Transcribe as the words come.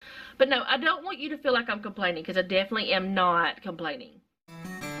But no, I don't want you to feel like I'm complaining, because I definitely am not complaining.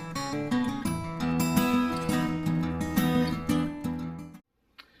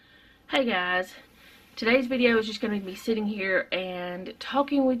 Hey guys, today's video is just going to be sitting here and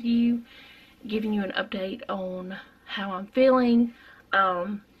talking with you, giving you an update on how I'm feeling.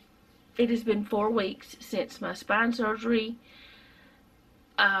 It has been 4 weeks since my spine surgery.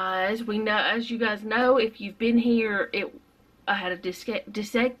 As you guys know, if you've been here, I had a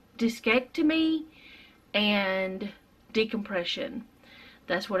discectomy and decompression.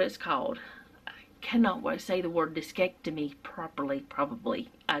 That's what it's called. I cannot say the word discectomy properly, probably.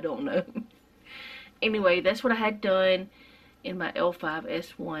 I don't know. Anyway, that's what I had done in my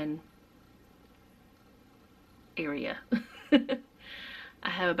L5-S1 area. I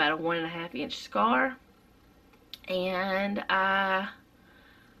have about a 1.5 inch scar, and I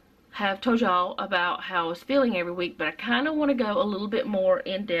have told y'all about how I was feeling every week, but I kind of want to go a little bit more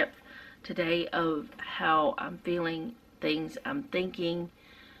in depth today of how I'm feeling, things I'm thinking,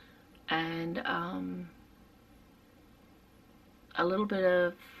 and a little bit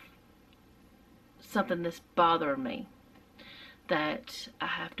of something that's bothering me that I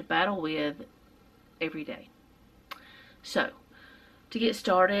have to battle with every day. So, to get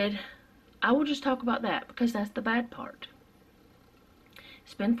started, I will just talk about that because that's the bad part.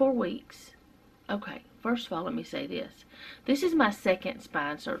 It's been 4 weeks. Okay, first of all, let me say this. This is my second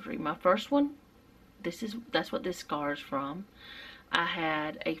spine surgery. My first one, that's what this scar is from. I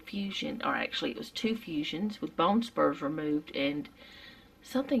had a fusion, or actually it was 2 fusions with bone spurs removed and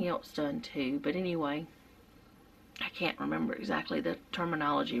something else done too. But anyway, I can't remember exactly the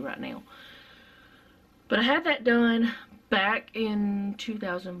terminology right now. But I had that done back in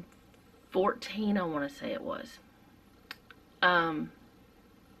 2014, I want to say it was.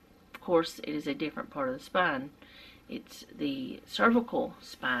 Of course, it is a different part of the spine. It's the cervical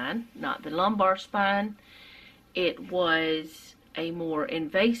spine, not the lumbar spine. It was a more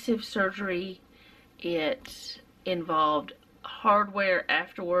invasive surgery. It involved hardware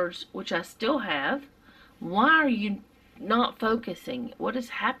afterwards, which I still have. Why are you not focusing? What is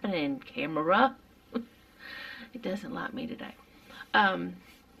happening, camera? It doesn't like me today.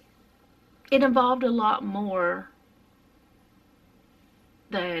 It involved a lot more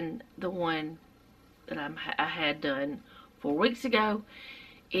than the one that I had done 4 weeks ago.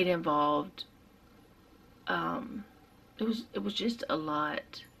 It involved, it was just a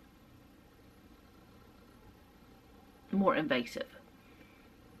lot more invasive.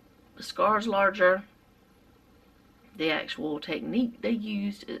 The scar's larger. The actual technique they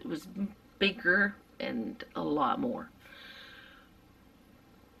used, it was bigger and a lot more.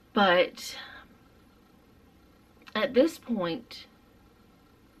 But at this point,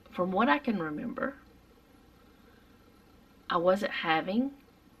 from what I can remember, I wasn't having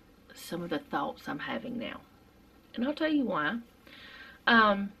some of the thoughts I'm having now. And I'll tell you why.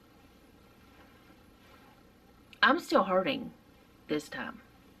 I'm still hurting this time.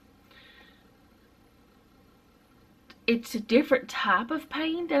 It's a different type of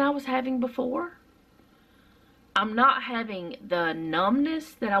pain than I was having before. I'm not having the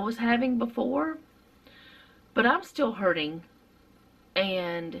numbness that I was having before, but I'm still hurting,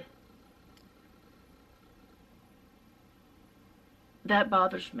 and that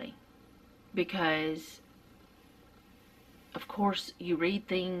bothers me because, of course, you read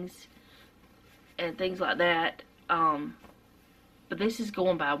things and things like that, but this is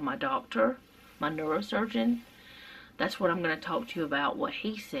going by my doctor, my neurosurgeon. That's what I'm going to talk to you about, what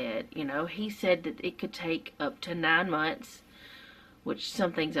he said. You know, he said that it could take up to 9 months, which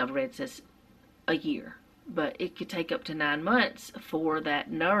some things I've read says a year. But it could take up to 9 months for that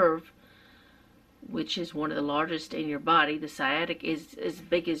nerve, which is one of the largest in your body. The sciatic is as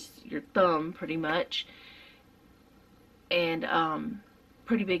big as your thumb, pretty much. And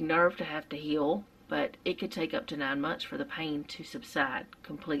pretty big nerve to have to heal. But it could take up to 9 months for the pain to subside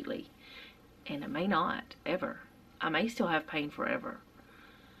completely. And it may not, ever. I may still have pain forever.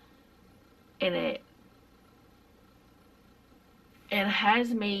 And it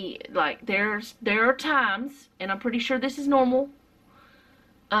has me, like, there are times, and I'm pretty sure this is normal,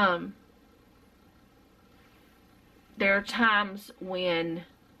 there are times when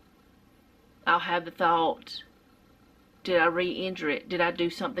I'll have the thought, did I re-injure it? Did I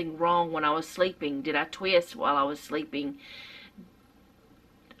do something wrong when I was sleeping? Did I twist while I was sleeping?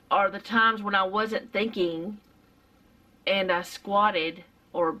 Are the times when I wasn't thinking and I squatted,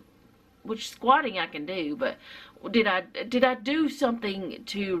 or which squatting I can do, but did I do something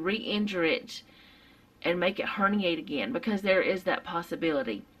to re-injure it and make it herniate again? Because there is that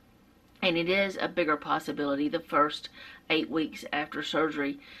possibility. And it is a bigger possibility the first 8 weeks after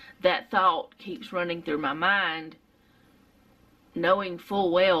surgery. That thought keeps running through my mind, knowing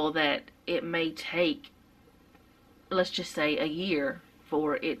full well that it may take, let's just say, a year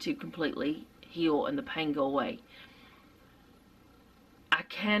for it to completely heal and the pain go away. I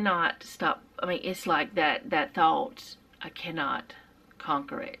cannot stop. I mean, it's like that thought, I cannot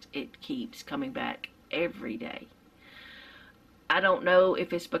conquer it. It keeps coming back every day. I don't know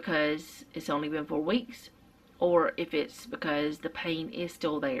if it's because it's only been 4 weeks or if it's because the pain is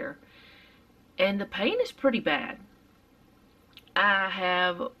still there. And the pain is pretty bad. I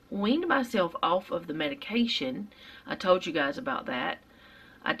have weaned myself off of the medication. I told you guys about that.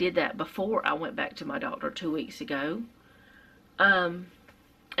 I did that before I went back to my doctor 2 weeks ago. And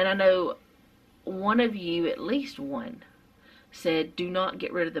I know one of you, at least one, said do not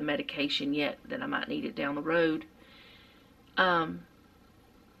get rid of the medication yet, that I might need it down the road. I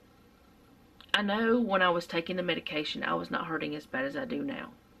know when I was taking the medication, I was not hurting as bad as I do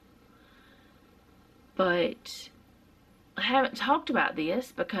now. But I haven't talked about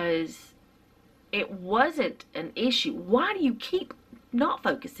this because it wasn't an issue. Why do you keep not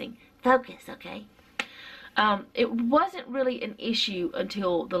focusing? Focus, okay? It wasn't really an issue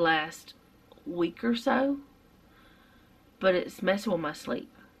until the last week or so. But it's messing with my sleep.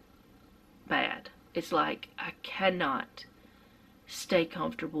 Bad. It's like I cannot stay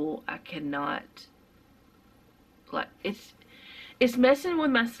comfortable. I cannot, like, it's messing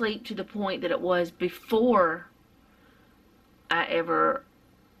with my sleep to the point that it was before I ever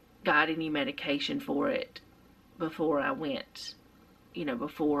got any medication for it, before I went,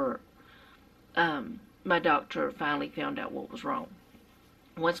 before my doctor finally found out what was wrong.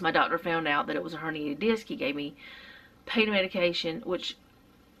 Once my doctor found out that it was a herniated disc, he gave me pain medication, which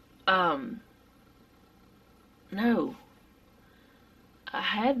no, I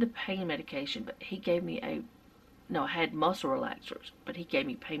had the pain medication, but he gave me I had muscle relaxers, but he gave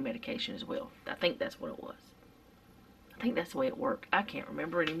me pain medication as well. I think that's what it was. I think that's the way it worked. I can't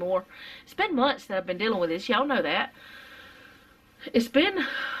remember anymore. It's been months that I've been dealing with this. Y'all know that. It's been,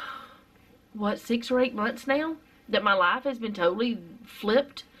 6 or 8 months now that my life has been totally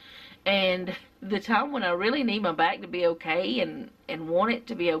flipped. And the time when I really need my back to be okay and want it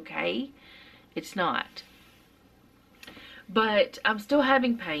to be okay, it's not. But I'm still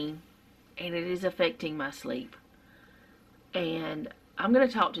having pain, and it is affecting my sleep. And I'm going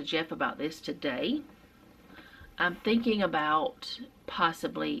to talk to Jeff about this today. I'm thinking about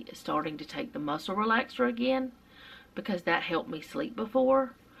possibly starting to take the muscle relaxer again, because that helped me sleep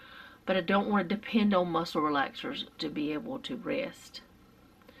before. But I don't want to depend on muscle relaxers to be able to rest.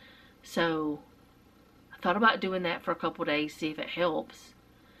 So I thought about doing that for a couple days, see if it helps.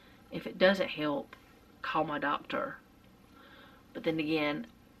 If it doesn't help, call my doctor. But then again,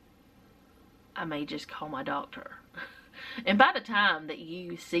 I may just call my doctor. And by the time that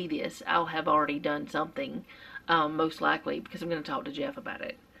you see this, I'll have already done something, most likely, because I'm going to talk to Jeff about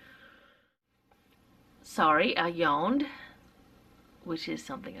it. Sorry, I yawned, which is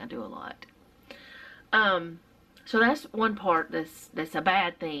something I do a lot. So that's one part that's a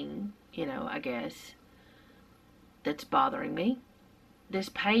bad thing, I guess, that's bothering me. This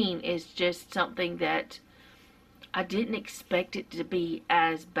pain is just something that I didn't expect it to be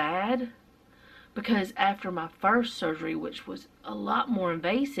as bad, because after my first surgery, which was a lot more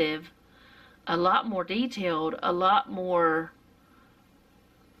invasive, a lot more detailed, it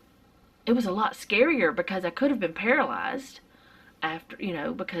was a lot scarier, because I could have been paralyzed after,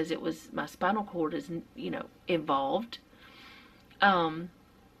 because it was, my spinal cord is, involved. I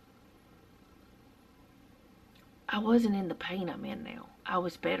wasn't in the pain I'm in now. I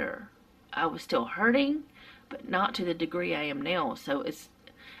was better. I was still hurting, but not to the degree I am now. So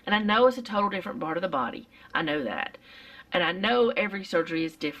and I know it's a total different part of the body. I know that. And I know every surgery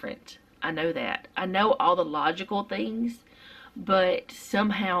is different. I know that. I know all the logical things, but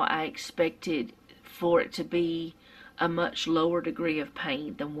somehow I expected for it to be a much lower degree of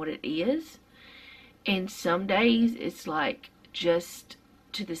pain than what it is. And some days it's like just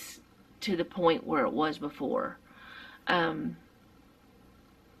to the point where it was before.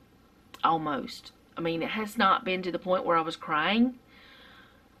 Almost. I mean, it has not been to the point where I was crying,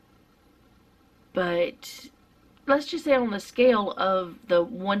 but let's just say on the scale of the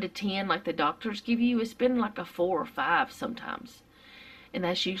 1 to 10, like the doctors give you, it's been like a 4 or 5 sometimes. And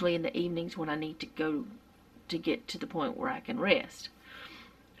that's usually in the evenings when I need to go to get to the point where I can rest.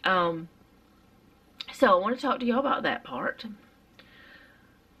 So I want to talk to y'all about that part.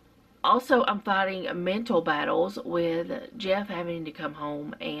 Also, I'm fighting mental battles with Jeff having to come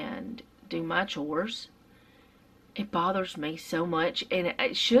home and do my chores. It bothers me so much, and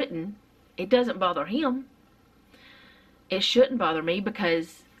it shouldn't. It doesn't bother him. It shouldn't bother me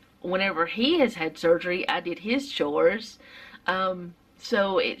because whenever he has had surgery, I did his chores.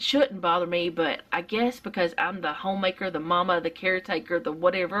 So it shouldn't bother me, but I guess because I'm the homemaker, the mama, the caretaker, the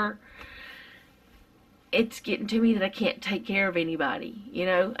whatever, it's getting to me that I can't take care of anybody. You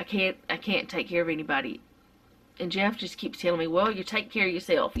know, I can't take care of anybody. And Jeff just keeps telling me, well, you take care of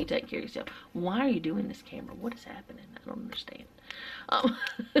yourself. You take care of yourself. Why are you doing this, camera? What is happening? I don't understand.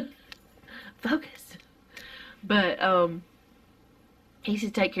 Focus. But, he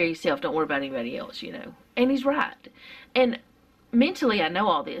said, take care of yourself. Don't worry about anybody else, you know. And he's right. And mentally, I know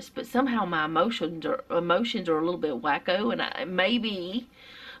all this, but somehow my emotions are a little bit wacko. And maybe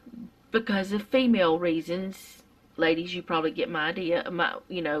because of female reasons, ladies, you probably get my idea.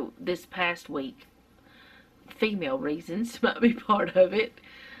 You know, this past week, female reasons might be part of it.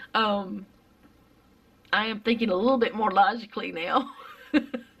 I am thinking a little bit more logically now.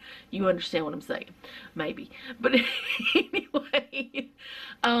 You understand what I'm saying, maybe. But anyway,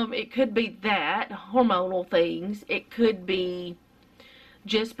 it could be that, hormonal things. It could be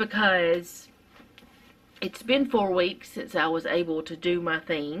just because it's been 4 weeks since I was able to do my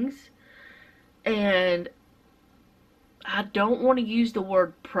things. And I don't want to use the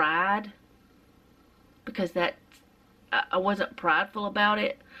word pride, because I wasn't prideful about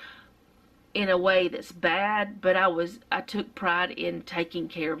it in a way that's bad, but I took pride in taking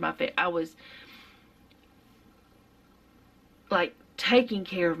care of my family. I was like, taking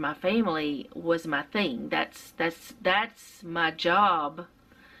care of my family was my thing. That's my job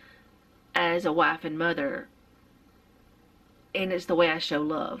as a wife and mother. And it's the way I show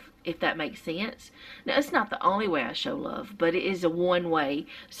love, if that makes sense. Now, it's not the only way I show love, but it is a one way.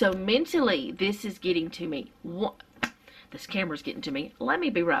 So mentally, this is getting to me. This camera's getting to me. Let me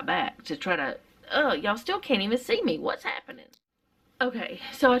be right back to try to... Oh, y'all still can't even see me. What's happening? Okay,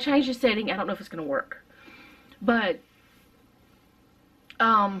 so I changed the setting. I don't know if it's going to work. But,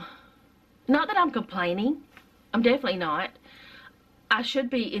 not that I'm complaining. I'm definitely not. I should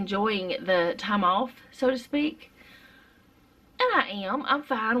be enjoying the time off, so to speak. And I am. I'm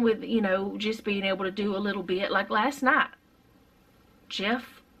fine with, you know, just being able to do a little bit. Like last night,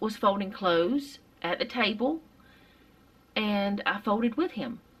 Jeff was folding clothes at the table, and I folded with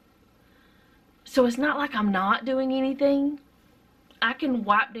him. So it's not like I'm not doing anything. I can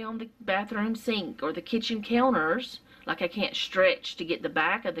wipe down the bathroom sink or the kitchen counters. Like I can't stretch to get the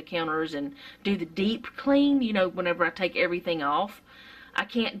back of the counters and do the deep clean, you know, whenever I take everything off. I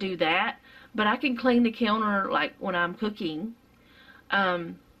can't do that. But I can clean the counter like when I'm cooking.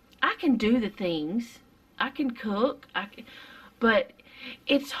 I can do the things. I can cook. But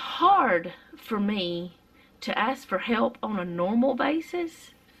it's hard for me to ask for help on a normal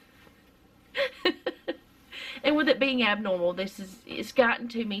basis. And with it being abnormal, it's gotten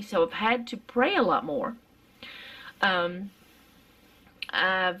to me, so I've had to pray a lot more. I've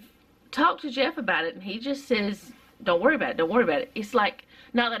talked to Jeff about it, and he just says, don't worry about it, don't worry about it. It's like,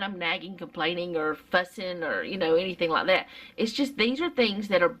 not that I'm nagging, complaining, or fussing, or, you know, anything like that. It's just, these are things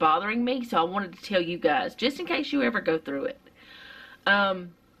that are bothering me, so I wanted to tell you guys, just in case you ever go through it.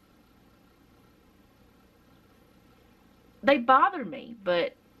 They bother me,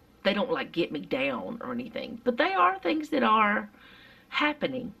 but they don't, like, get me down or anything. But they are things that are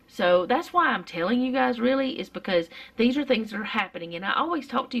happening. So that's why I'm telling you guys, really, is because these are things that are happening. And I always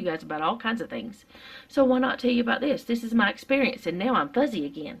talk to you guys about all kinds of things. So why not tell you about this? This is my experience, and now I'm fuzzy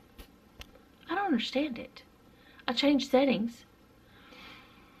again. I don't understand it. I changed settings.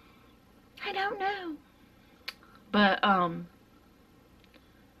 I don't know. But,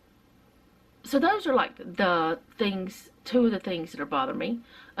 so those are like the things, two of the things that are bothering me.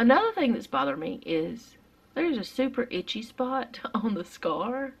 Another thing that's bothering me is there's a super itchy spot on the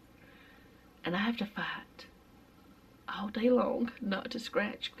scar, and I have to fight all day long not to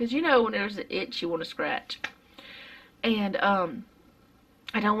scratch, because you know when there's an itch you want to scratch. And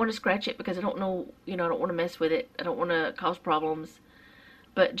I don't want to scratch it because I don't know, you know, I don't want to mess with it. I don't want to cause problems.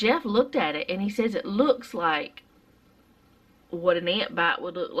 But Jeff looked at it and he says it looks like what an ant bite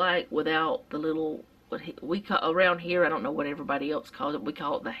would look like without the little, what we call around here, I don't know what everybody else calls it, we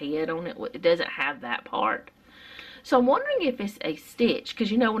call it the head on it. It doesn't have that part. So I'm wondering if it's a stitch,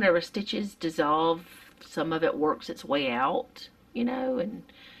 because you know whenever stitches dissolve, some of it works its way out, you know, and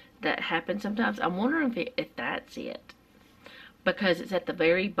that happens sometimes. I'm wondering if that's it, because it's at the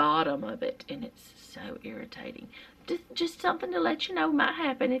very bottom of it and it's so irritating. Just something to let you know might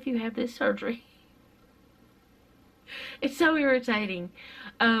happen if you have this surgery. It's so irritating,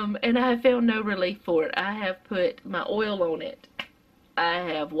 and I have found no relief for it. I have put my oil on it. I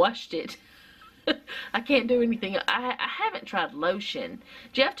have washed it. I can't do anything. I haven't tried lotion.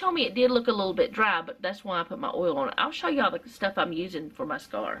 Jeff told me it did look a little bit dry, but that's why I put my oil on it. I'll show y'all the stuff I'm using for my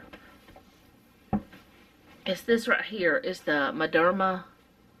scar. It's this right here. It's the Mederma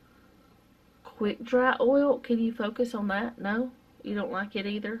Quick Dry Oil. Can you focus on that? No? You don't like it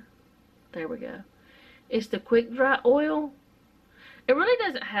either? There we go. It's the Quick Dry Oil. It really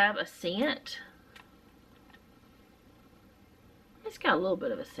doesn't have a scent. It's got a little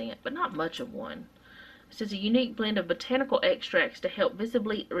bit of a scent, but not much of one. It says a unique blend of botanical extracts to help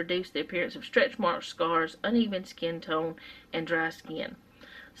visibly reduce the appearance of stretch marks, scars, uneven skin tone, and dry skin.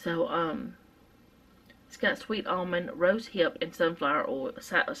 So, it's got sweet almond, rose hip, and sunflower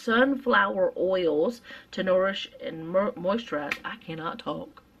oils to nourish and moisturize. I cannot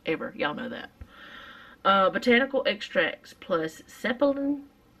talk ever. Y'all know that. Botanical extracts plus cephalin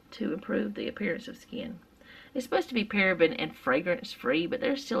to improve the appearance of skin. It's supposed to be paraben and fragrance free, but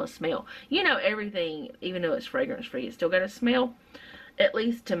there's still a smell. You know, everything, even though it's fragrance free, it's still got a smell. At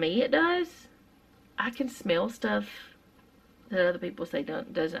least to me it does. I can smell stuff that other people say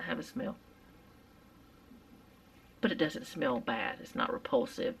doesn't have a smell. But it doesn't smell bad. It's not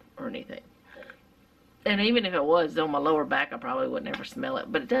repulsive or anything. And even if it was on my lower back, I probably would never smell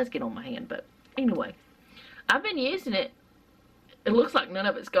it. But it does get on my hand. But anyway, I've been using it. It looks like none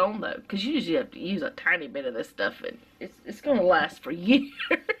of it's gone though, because you usually have to use a tiny bit of this stuff, and it's going to last for years.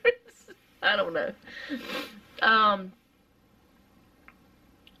 I don't know.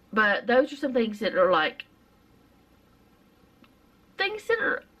 But those are some things that are like things that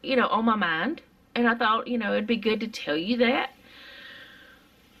are, you know, on my mind. And I thought, you know, it'd be good to tell you that.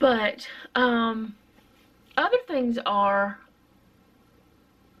 But other things are,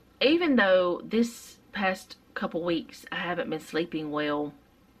 even though this past couple weeks I haven't been sleeping well,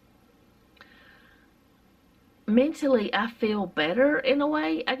 mentally I feel better in a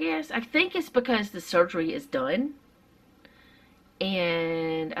way, I guess. I think it's because the surgery is done.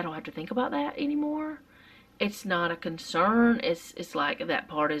 And I don't have to think about that anymore. It's not a concern. It's like that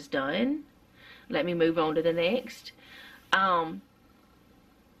part is done. Let me move on to the next.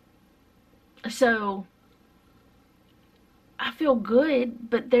 So I feel good,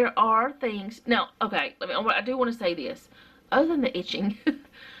 but there are things. Now, okay, I do want to say this. Other than the itching,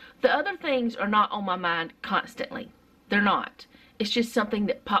 the other things are not on my mind constantly. They're not. It's just something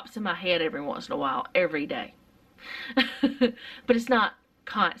that pops in my head every once in a while, every day. But it's not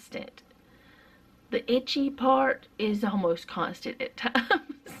constant. The itchy part is almost constant at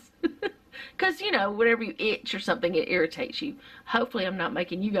times. Because, you know, whenever you itch or something, it irritates you. Hopefully I'm not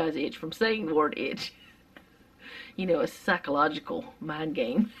making you guys itch from saying the word itch. You know, a psychological mind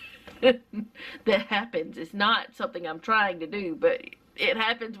game that happens. It's not something I'm trying to do, but it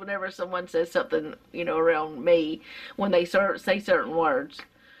happens whenever someone says something, you know, around me when they say certain words.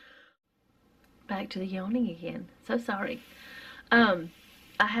 Back to the yawning again. So sorry. I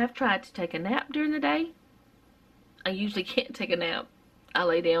have tried to take a nap during the day. I usually can't take a nap. I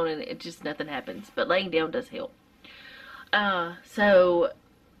lay down and it just nothing happens. But laying down does help. So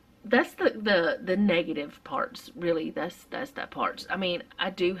that's the negative parts, really. That's that part. I mean, I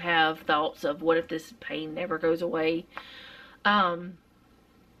do have thoughts of what if this pain never goes away? Why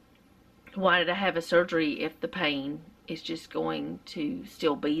did I have a surgery if the pain is just going to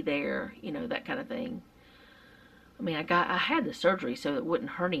still be there? You know, that kind of thing. I mean, I had the surgery so it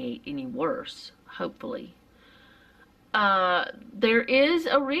wouldn't herniate any worse, hopefully. There is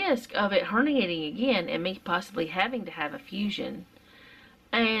a risk of it herniating again and me possibly having to have a fusion.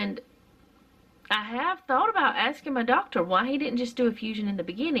 And I have thought about asking my doctor why he didn't just do a fusion in the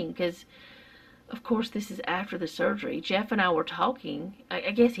beginning, because of course this is after the surgery. Jeff and I were talking.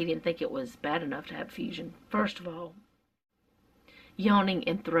 I guess he didn't think it was bad enough to have fusion. First of all, yawning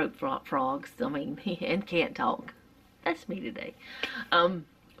and throat frogs, I mean, and can't talk. That's me today.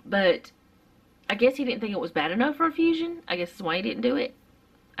 But I guess he didn't think it was bad enough for a fusion. I guess that's why he didn't do it.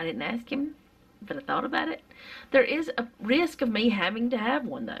 I didn't ask him, but I thought about it. There is a risk of me having to have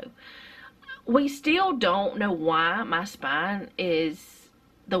one, though. We still don't know why my spine is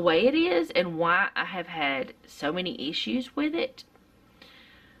the way it is and why I have had so many issues with it.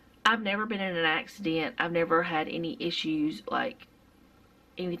 I've never been in an accident. I've never had any issues, like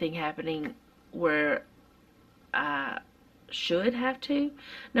anything happening where I should have to.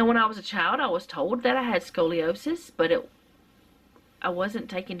 Now, when I was a child, I was told that I had scoliosis, but I wasn't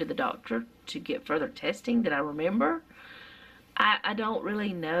taken to the doctor to get further testing that I remember. I don't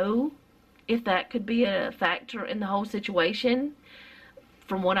really know if that could be a factor in the whole situation.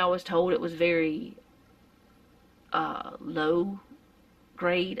 From what I was told, it was very low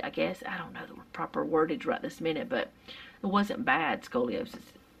grade, I guess. I don't know the proper wordage right this minute, but it wasn't bad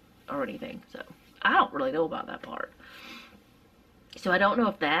scoliosis. or anything. So I don't really know about that part. So I don't know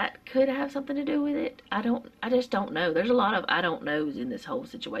if that could have something to do with it. I just don't know. There's a lot of I don't knows in this whole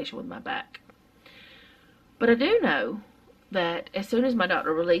situation with my back. But I do know that as soon as my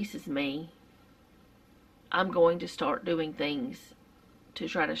doctor releases me, I'm going to start doing things to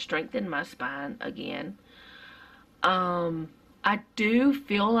try to strengthen my spine again. I do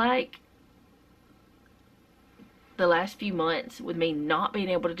feel like the last few months, with me not being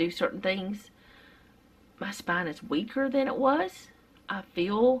able to do certain things, my spine is weaker than it was. I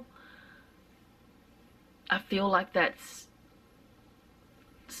feel like that's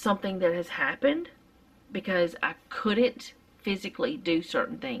something that has happened because I couldn't physically do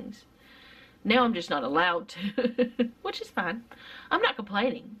certain things. Now I'm just not allowed to, which is fine. I'm not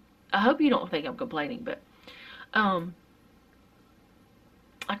complaining. I hope you don't think I'm complaining, but I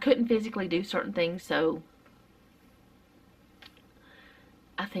couldn't physically do certain things, so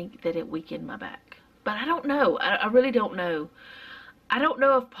I think that it weakened my back. But I don't know. I really don't know. I don't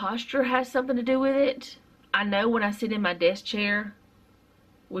know if posture has something to do with it. I know when I sit in my desk chair,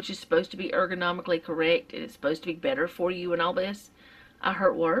 which is supposed to be ergonomically correct and it's supposed to be better for you and all this, I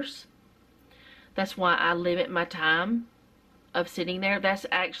hurt worse. That's why I limit my time of sitting there. That's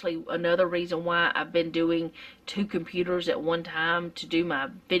actually another reason why I've been doing 2 computers at one time to do my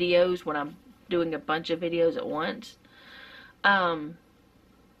videos when I'm doing a bunch of videos at once. So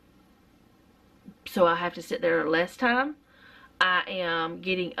I have to sit there less time. I am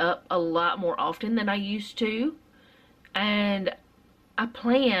getting up a lot more often than I used to. And I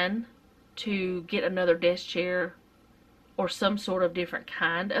plan to get another desk chair or some sort of different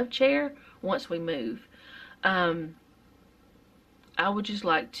kind of chair once we move. I would just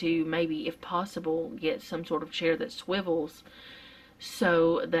like to maybe, if possible, get some sort of chair that swivels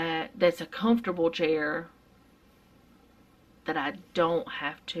so that that's a comfortable chair that I don't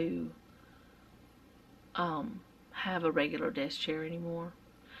have to have a regular desk chair anymore.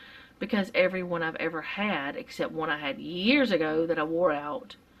 Because every one I've ever had, except one I had years ago that I wore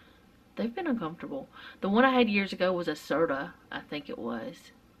out, they've been uncomfortable. The one I had years ago was a Serta, I think it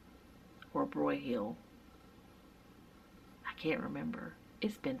was, or a Broyhill. I can't remember.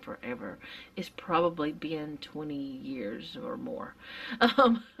 It's been forever. It's probably been 20 years or more.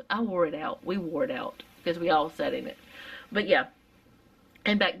 I wore it out. We wore it out because we all sat in it. But yeah.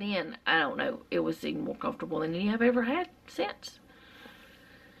 And back then, I don't know, it was even more comfortable than any I've ever had since.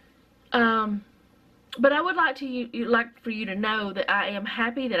 But I would like for you to know that I am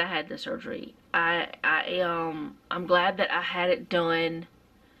happy that I had the surgery. I'm glad that I had it done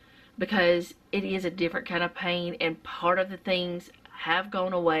because it is a different kind of pain and part of the things have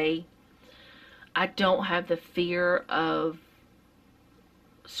gone away. I don't have the fear of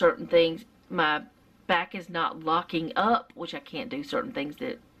certain things. My back is not locking up, which I can't do certain things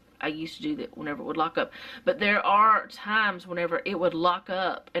that I used to do that whenever it would lock up. But there are times whenever it would lock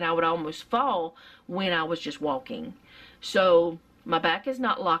up and I would almost fall when I was just walking. So my back is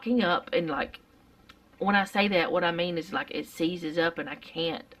not locking up, and like when I say that, what I mean is like it seizes up and I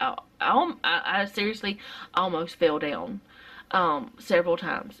can't. I seriously almost fell down several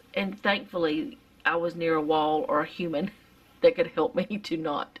times, and thankfully I was near a wall or a human that could help me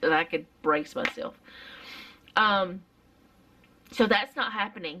that I could brace myself. So that's not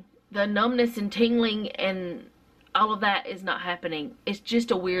happening. The numbness and tingling and all of that is not happening. It's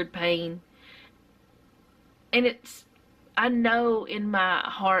just a weird pain. And I know in my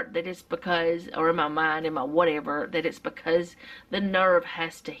heart that it's because, or in my mind, in my whatever, that it's because the nerve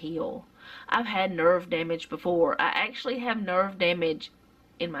has to heal. I've had nerve damage before. I actually have nerve damage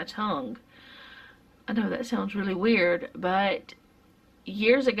in my tongue. I know that sounds really weird, but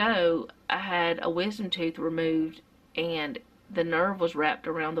years ago I had a wisdom tooth removed and the nerve was wrapped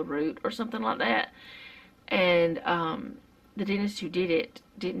around the root or something like that, and the dentist who did it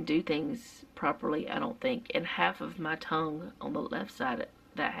didn't do things properly, I don't think, and half of my tongue on the left side,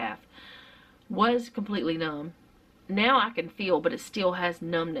 that half, was completely numb. Now I can feel, but it still has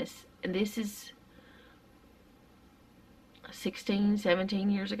numbness, and this is 16, 17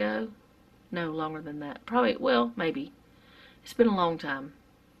 years ago. No, longer than that. Probably, well, maybe. It's been a long time.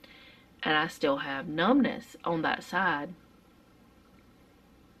 And I still have numbness on that side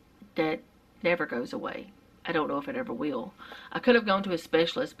that never goes away. I don't know if it ever will. I could have gone to a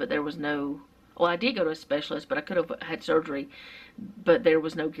specialist, but there was no... Well, I did go to a specialist, but I could have had surgery, but there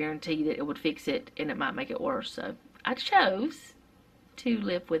was no guarantee that it would fix it and it might make it worse. So I chose to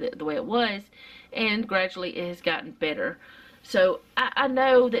live with it the way it was, and gradually it has gotten better. So I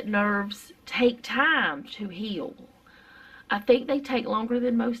know that nerves take time to heal. I think they take longer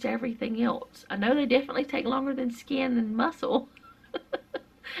than most everything else. I know they definitely take longer than skin and muscle.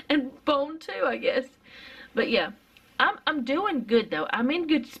 And bone too, I guess. But yeah, I'm doing good though. I'm in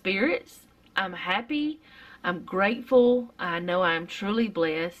good spirits. I'm happy. I'm grateful. I know I'm truly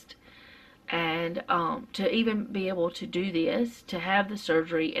blessed. And to even be able to do this, to have the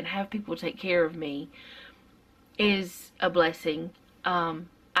surgery and have people take care of me is a blessing.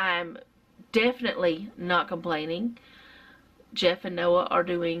 I'm definitely not complaining. Jeff and Noah are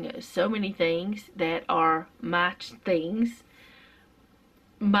doing so many things that are my things.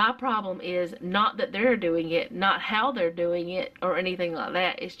 My problem is not that they're doing it, not how they're doing it, or anything like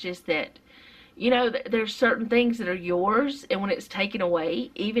that. It's just that, you know, there's certain things that are yours, and when it's taken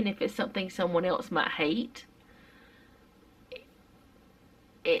away, even if it's something someone else might hate,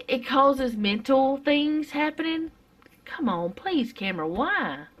 it causes mental things happening. Come on, please, camera,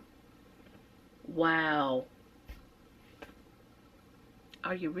 why? Wow.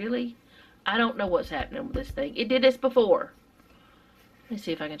 Are you really? I don't know what's happening with this thing. It did this before. Let's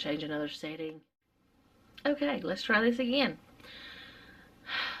see if I can change another setting. Okay, let's try this again.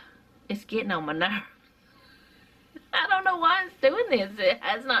 It's getting on my nerves. I don't know why it's doing this. It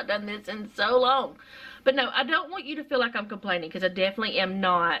has not done this in so long. But no, I don't want you to feel like I'm complaining, because I definitely am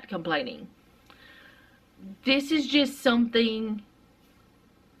not complaining. This is just something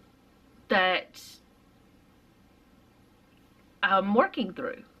that I'm working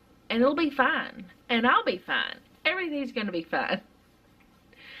through. And it'll be fine. And I'll be fine. Everything's going to be fine.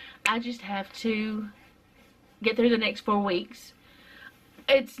 I just have to get through the next 4 weeks.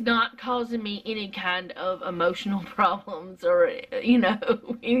 It's not causing me any kind of emotional problems or, you know,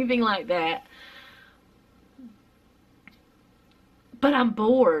 anything like that. But I'm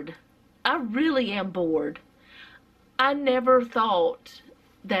bored. I really am bored. I never thought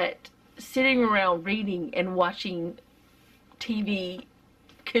that sitting around reading and watching TV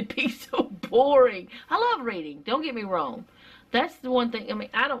could be so boring. I love reading, don't get me wrong. That's the one thing, I mean,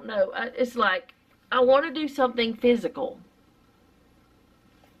 I don't know. It's like, I want to do something physical.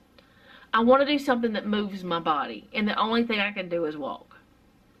 I want to do something that moves my body. And the only thing I can do is walk.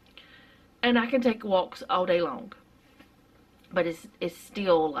 And I can take walks all day long. But it's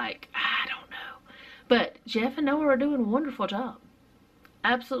still like, I don't know. But Jeff and Noah are doing a wonderful job.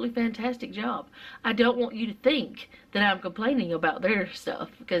 Absolutely fantastic job. I don't want you to think that I'm complaining about their stuff,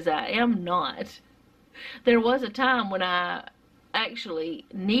 because I am not. There was a time when I actually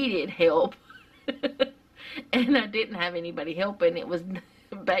needed help and I didn't have anybody helping. It was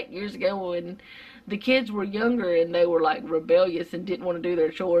back years ago when the kids were younger and they were like rebellious and didn't want to do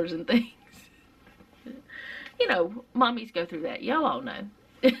their chores and things. You know, mommies go through that. Y'all all know.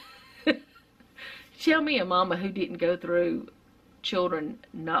 Tell me a mama who didn't go through children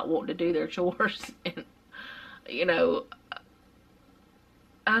not wanting to do their chores. And, you know,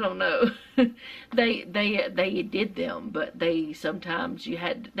 I don't know. they did them, but they sometimes they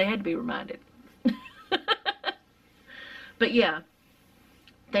had to be reminded. But yeah,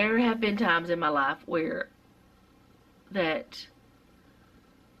 there have been times in my life where that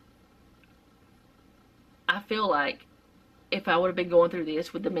I feel like if I would have been going through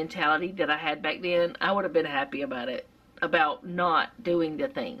this with the mentality that I had back then, I would have been happy about it, about not doing the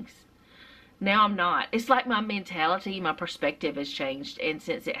things. Now I'm not. It's like my mentality, my perspective has changed, and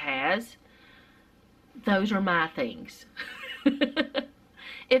since it has, those are my things.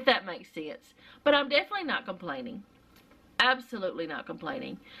 If that makes sense. But I'm definitely not complaining. Absolutely not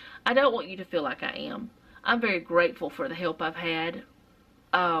complaining. I don't want you to feel like I am. I'm very grateful for the help I've had.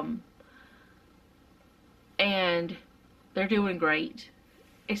 And they're doing great.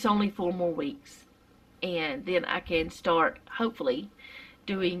 It's only 4 more weeks. And then I can start, hopefully,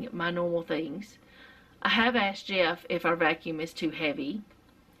 doing my normal things. I have asked Jeff if our vacuum is too heavy.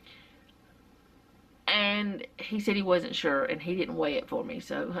 And he said he wasn't sure, and he didn't weigh it for me,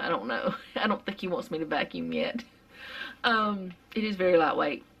 so I don't know. I don't think he wants me to vacuum yet. It is very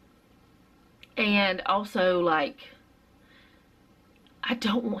lightweight. And also, like, I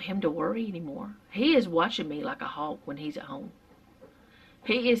don't want him to worry anymore. He is watching me like a hawk when he's at home.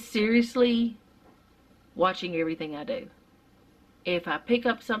 He is seriously watching everything I do. If I pick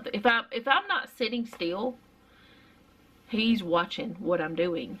up something, if I'm not sitting still, he's watching what I'm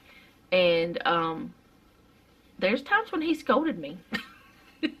doing. And there's times when he scolded me.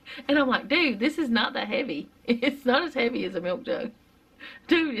 And I'm like, dude, this is not that heavy. It's not as heavy as a milk jug.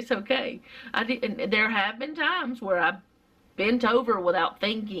 Dude, it's okay. And there have been times where I bent over without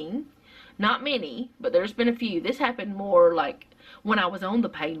thinking. Not many, but there's been a few. This happened more like when I was on the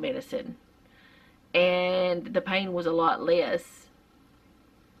pain medicine. And the pain was a lot less.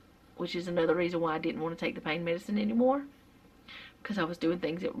 Which is another reason why I didn't want to take the pain medicine anymore. Because I was doing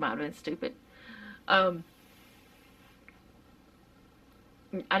things that might have been stupid.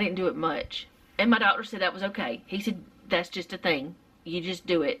 I didn't do it much. And my doctor said that was okay. He said, that's just a thing. You just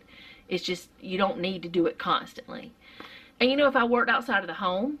do it. It's just, you don't need to do it constantly. And you know, if I worked outside of the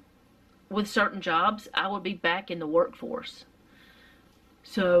home with certain jobs, I would be back in the workforce.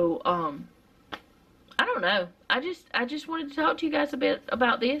 So, I don't know. I just wanted to talk to you guys a bit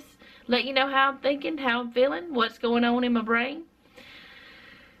about this. Let you know how I'm thinking, how I'm feeling, what's going on in my brain.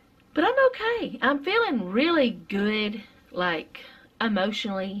 But I'm okay. I'm feeling really good, like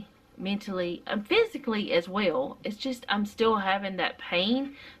emotionally, mentally, and physically as well. It's just I'm still having that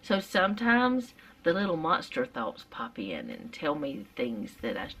pain. So sometimes the little monster thoughts pop in and tell me things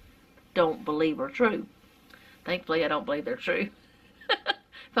that I don't believe are true. Thankfully, I don't believe they're true.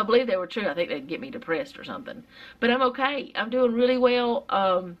 If I believe they were true, I think they'd get me depressed or something. But I'm okay. I'm doing really well.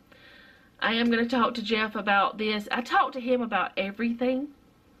 I am going to talk to Jeff about this. I talked to him about everything.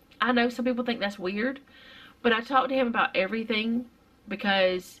 I know some people think that's weird, but I talked to him about everything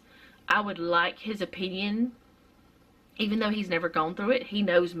because I would like his opinion. Even though he's never gone through it, he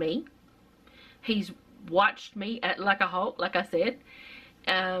knows me. He's watched me act like a hawk, like I said.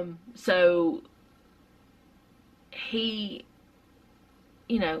 So he,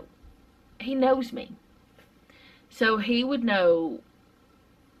 you know, he knows me. So he would know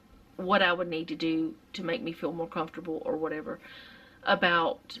what I would need to do to make me feel more comfortable or whatever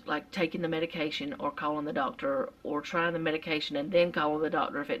about like taking the medication or calling the doctor or trying the medication and then calling the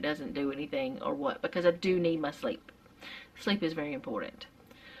doctor if it doesn't do anything or what, because I do need my sleep. Sleep is very important.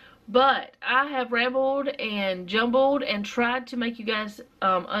 But I have rambled and jumbled and tried to make you guys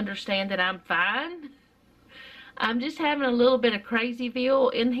understand that I'm fine. I'm just having a little bit of crazy feel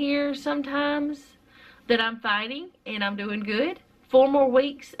in here sometimes that I'm fighting, and I'm doing good. 4 more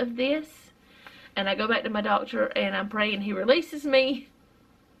weeks of this and I go back to my doctor, and I'm praying he releases me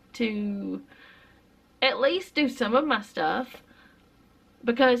to at least do some of my stuff,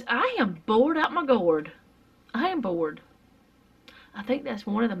 because I am bored out my gourd. I am bored. I think that's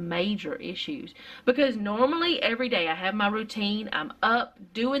one of the major issues, because normally every day I have my routine. I'm up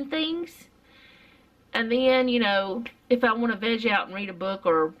doing things, and then, you know, if I want to veg out and read a book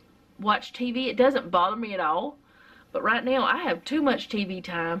or watch TV, it doesn't bother me at all. But right now I have too much TV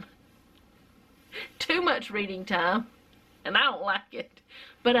time, too much reading time, and I don't like it.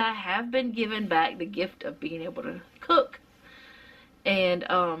 But I have been given back the gift of being able to cook, and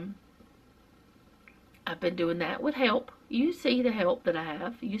I've been doing that with help. You see the help that I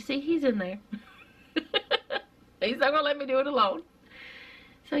have. You see he's in there. He's not gonna let me do it alone.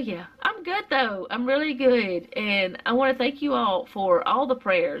 So yeah, I'm good though. I'm really good. And I want to thank you all for all the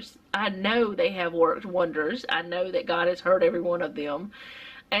prayers. I know they have worked wonders. I know that God has heard every one of them.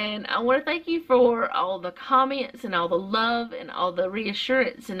 And I want to thank you for all the comments and all the love and all the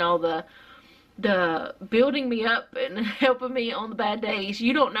reassurance and all the building me up and helping me on the bad days.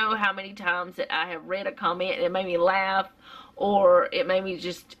 You don't know how many times that I have read a comment and it made me laugh, or it made me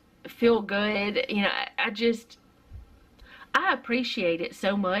just feel good. You know, I appreciate it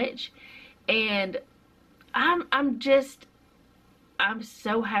so much, and I'm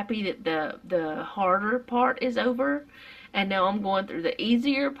so happy that the harder part is over, and now I'm going through the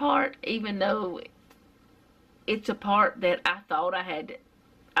easier part, even though it's a part that I thought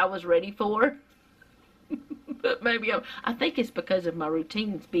I was ready for. But maybe I think it's because of my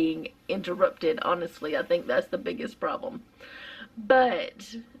routines being interrupted. Honestly, I think that's the biggest problem.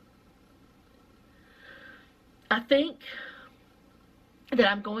 But I think that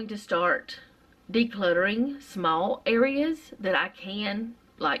I'm going to start decluttering small areas that I can,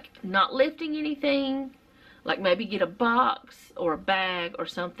 like not lifting anything, like maybe get a box or a bag or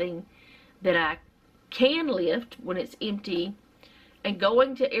something that I can lift when it's empty, and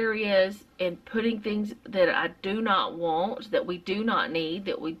going to areas and putting things that I do not want, that we do not need,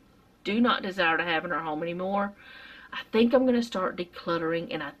 that we do not desire to have in our home anymore. I think I'm going to start decluttering,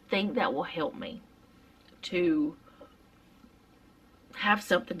 and I think that will help me to have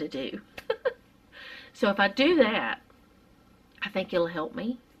something to do. So if I do that, I think it'll help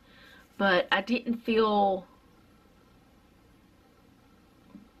me. But I didn't feel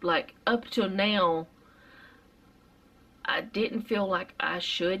like, up till now, I didn't feel like I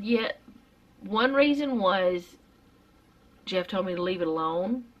should yet. One reason was Jeff told me to leave it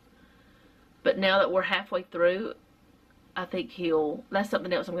alone. But now that we're halfway through, I think that's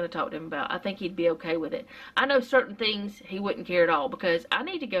something else I'm going to talk to him about. I think he'd be okay with it. I know certain things he wouldn't care at all, because I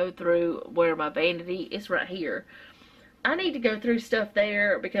need to go through where my vanity is right here. I need to go through stuff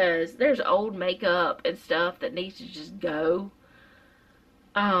there, because there's old makeup and stuff that needs to just go.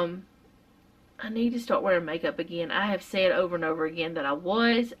 I need to start wearing makeup again. I have said over and over again that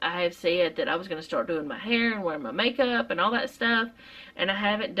I have said that I was going to start doing my hair and wearing my makeup and all that stuff, and I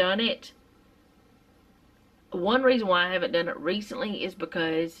haven't done it. One reason why I haven't done it recently is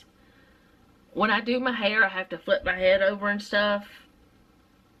because when I do my hair, I have to flip my head over and stuff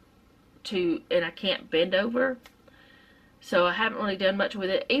and I can't bend over. So I haven't really done much with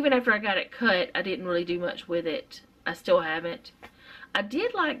it. Even after I got it cut, I didn't really do much with it. I still haven't. I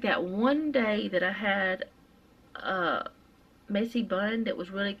did like that one day that I had a messy bun that was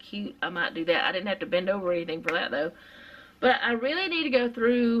really cute. I might do that. I didn't have to bend over or anything for that though. But I really need to go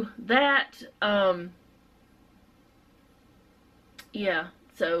through that. Yeah,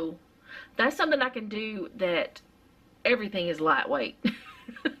 so that's something I can do, that everything is lightweight.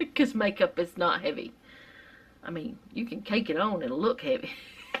 Because makeup is not heavy. I mean, you can cake it on, it'll look heavy.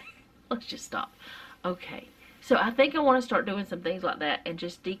 Let's just stop. Okay. So I think I want to start doing some things like that and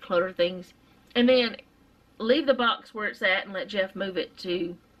just declutter things. And then leave the box where it's at and let Jeff move it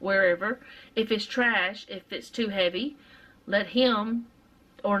to wherever. If it's trash, if it's too heavy, let him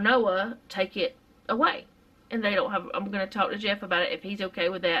or Noah take it away. And they don't have, I'm going to talk to Jeff about it. If he's okay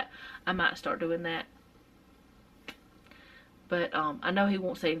with that, I might start doing that. But I know he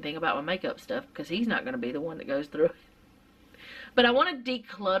won't say anything about my makeup stuff because he's not going to be the one that goes through it. But I want to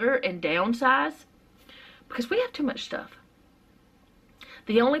declutter and downsize because we have too much stuff.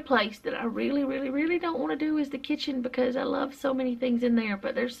 The only place that I really, really, really don't want to do is the kitchen because I love so many things in there.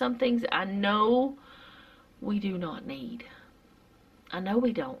 But there's some things I know we do not need. I know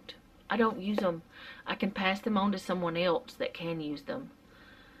we don't. I don't use them. I can pass them on to someone else that can use them.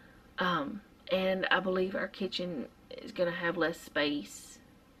 And I believe our kitchen is going to have less space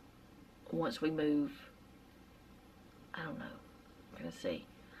once we move. I don't know. I'm going to see.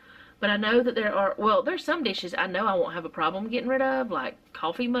 But I know that there's some dishes I know I won't have a problem getting rid of, like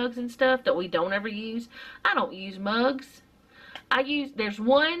coffee mugs and stuff that we don't ever use. I don't use mugs. There's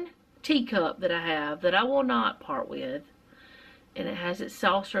one teacup that I have that I will not part with. And it has its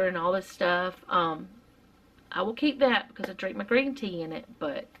saucer and all this stuff. I will keep that because I drink my green tea in it,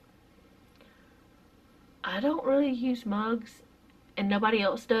 but I don't really use mugs, and nobody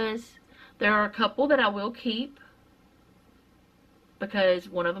else does. There are a couple that I will keep because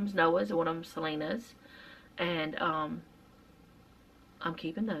one of them's Noah's and one of them's Selena's, and I'm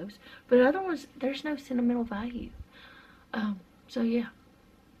keeping those. But other ones, there's no sentimental value. So yeah,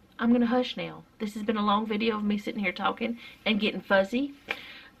 I'm gonna hush now. This has been a long video of me sitting here talking and getting fuzzy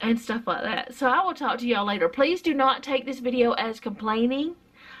and stuff like that. So I will talk to y'all later. Please do not take this video as complaining.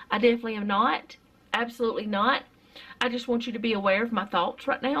 I definitely am not. Absolutely not. I just want you to be aware of my thoughts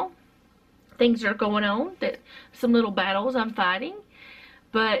right now. Things are going on, that some little battles I'm fighting,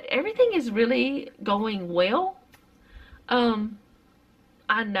 but everything is really going well.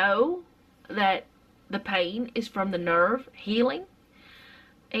 I know that the pain is from the nerve healing,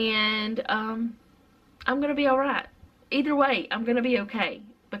 and I'm gonna be all right. Either way, I'm gonna be okay,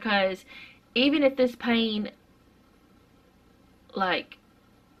 because even if this pain like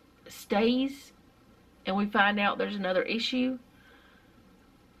stays and we find out there's another issue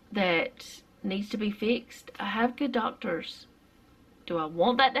that needs to be fixed, I have good doctors. Do I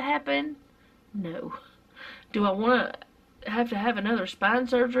want that to happen? No. Do I want to have another spine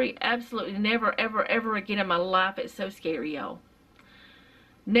surgery? Absolutely never, ever, ever again in my life. It's so scary, y'all.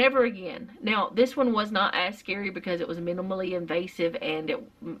 Never again. Now, this one was not as scary because it was minimally invasive and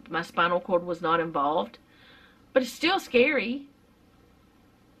my spinal cord was not involved. But it's still scary.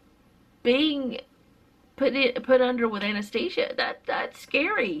 Being put under with anesthesia, that's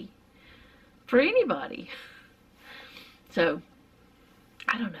scary for anybody. So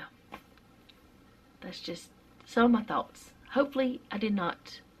I don't know, that's just some of my thoughts. Hopefully I did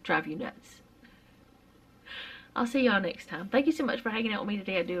not drive you nuts. I'll see y'all next time. Thank you so much for hanging out with me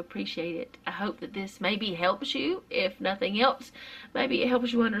today. I do appreciate it. I hope that this maybe helps you. If nothing else, maybe it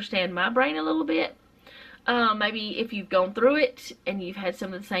helps you understand my brain a little bit. Maybe if you've gone through it and you've had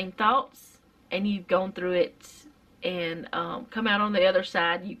some of the same thoughts and you've gone through it and come out on the other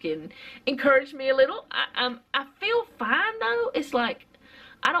side, you can encourage me a little. I feel fine though. It's like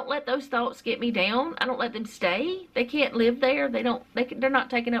I don't let those thoughts get me down. I don't let them stay. They can't live there. They're not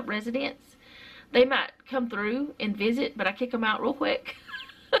taking up residence. They might come through and visit, but I kick them out real quick.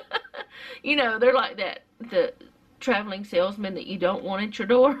 You know, they're like that, the traveling salesman that you don't want at your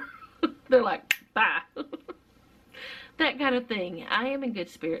door. They're like, bye. That kind of thing. I am in good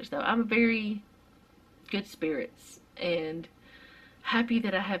spirits though. I'm very good spirits and happy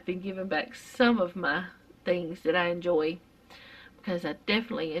that I have been given back some of my things that I enjoy, because I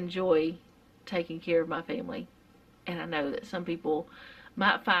definitely enjoy taking care of my family. And I know that some people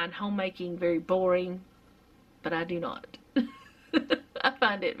might find homemaking very boring, but I do not. I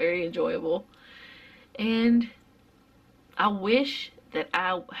find it very enjoyable. And I wish that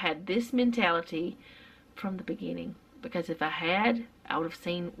I had this mentality from the beginning, because if I had, I would have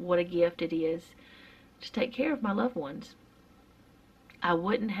seen what a gift it is to take care of my loved ones. I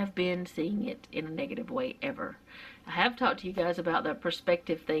wouldn't have been seeing it in a negative way ever. I have talked to you guys about the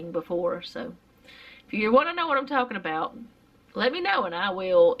perspective thing before, so if you want to know what I'm talking about, let me know and I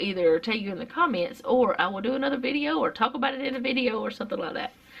will either tell you in the comments, or I will do another video or talk about it in a video or something like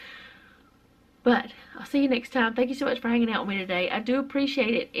that. But I'll see you next time. Thank you so much for hanging out with me today. I do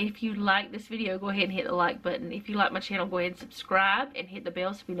appreciate it. If you like this video, go ahead and hit the like button. If you like my channel, go ahead and subscribe and hit the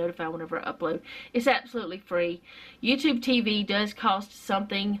bell so you be notified whenever I upload. It's absolutely free. YouTube TV does cost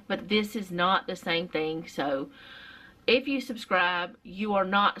something, but this is not the same thing. So if you subscribe, you are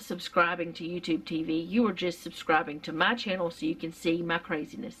not subscribing to YouTube TV. You are just subscribing to my channel so you can see my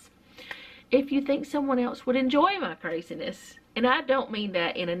craziness. If you think someone else would enjoy my craziness, and I don't mean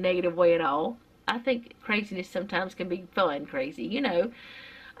that in a negative way at all. I think craziness sometimes can be fun crazy, you know.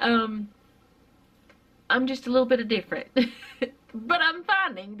 I'm just a little bit different. But I'm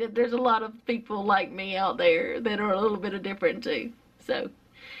finding that there's a lot of people like me out there that are a little bit different too. So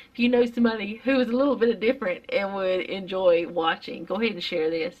if you know somebody who is a little bit different and would enjoy watching, go ahead and share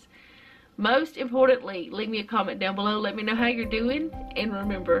this. Most importantly, leave me a comment down below. Let me know how you're doing. And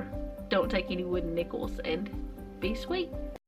remember, don't take any wooden nickels, and be sweet.